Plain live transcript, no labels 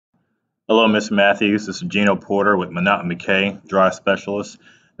Hello, Ms. Matthews. This is Gino Porter with McNaughton-McKay, Dry Specialist.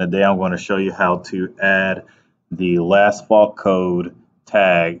 Today I'm going to show you how to add the last fault code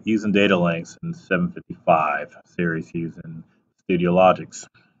tag using data links in 755 series using Studio Logics.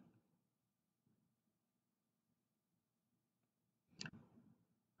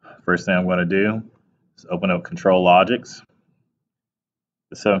 First thing I'm going to do is open up Control Logics.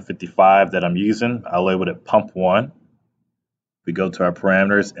 The 755 that I'm using, I labeled it Pump 1. We go to our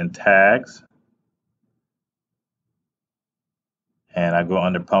parameters and tags, and I go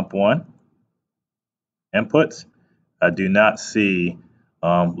under Pump 1 inputs. I do not see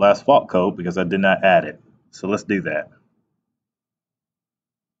last fault code because I did not add it. So let's do that.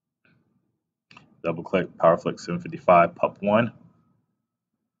 Double click PowerFlex 755 Pump 1.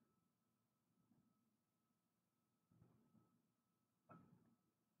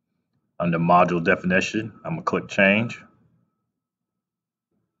 Under module definition, I'm going to click change.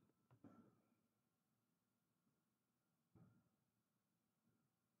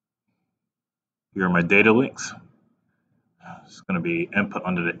 Here are my data links. It's going to be input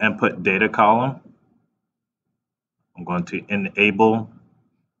under the input data column. I'm going to enable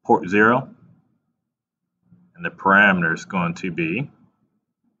port 0, and the parameter is going to be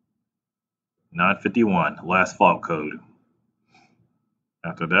 951, last fault code.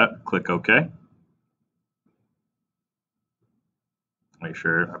 After that, click OK. Make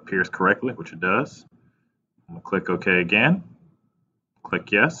sure it appears correctly, which it does. I'm going to click OK again.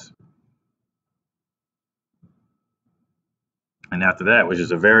 Click yes. And after that, which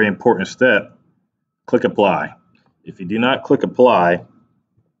is a very important step, click apply. If you do not click apply,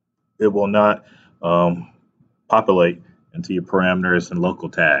 it will not populate into your parameters and local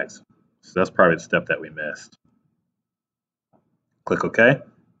tags. So that's probably the step that we missed. Click OK.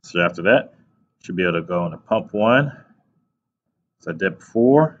 So after that, you should be able to go into Pump 1, as I did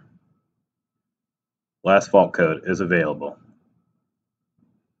before. Last fault code is available.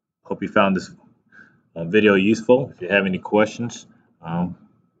 Hope you found this video useful. If you have any questions,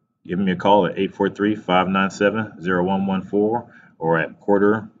 give me a call at 843-597-0114 or at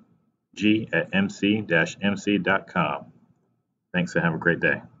porterg@mc-mc.com. Thanks and have a great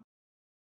day.